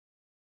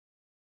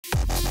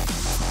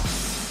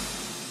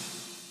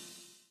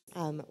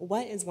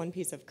What is one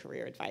piece of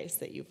career advice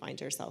that you find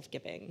yourself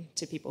giving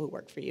to people who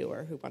work for you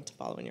or who want to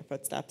follow in your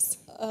footsteps?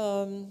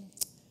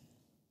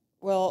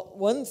 Well,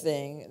 one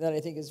thing that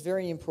I think is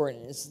very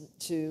important is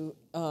to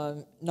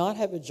not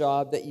have a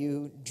job that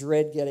you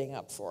dread getting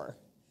up for.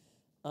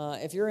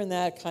 If you're in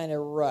that kind of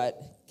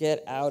rut,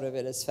 get out of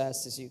it as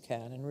fast as you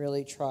can and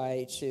really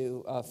try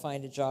to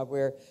find a job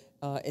where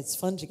it's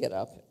fun to get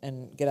up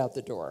and get out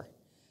the door,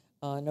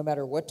 no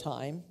matter what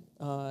time.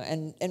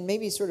 And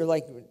maybe sort of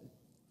like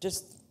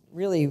just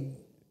really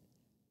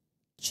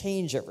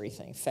change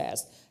everything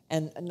fast.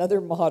 And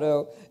another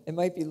motto, it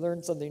might be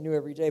learn something new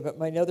every day, but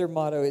my other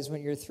motto is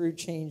when you're through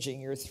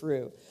changing, you're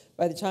through.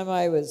 By the time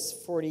I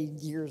was 40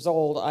 years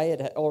old, I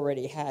had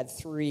already had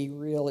 3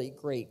 really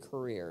great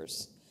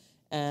careers.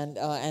 And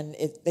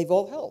they've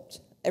all helped.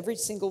 Every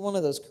single one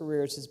of those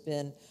careers has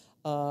been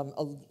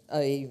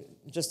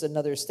just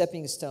another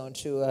stepping stone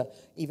to an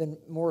even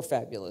more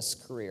fabulous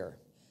career.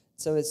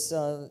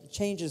 So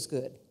change is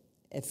good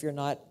if you're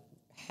not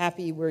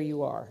happy where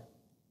you are.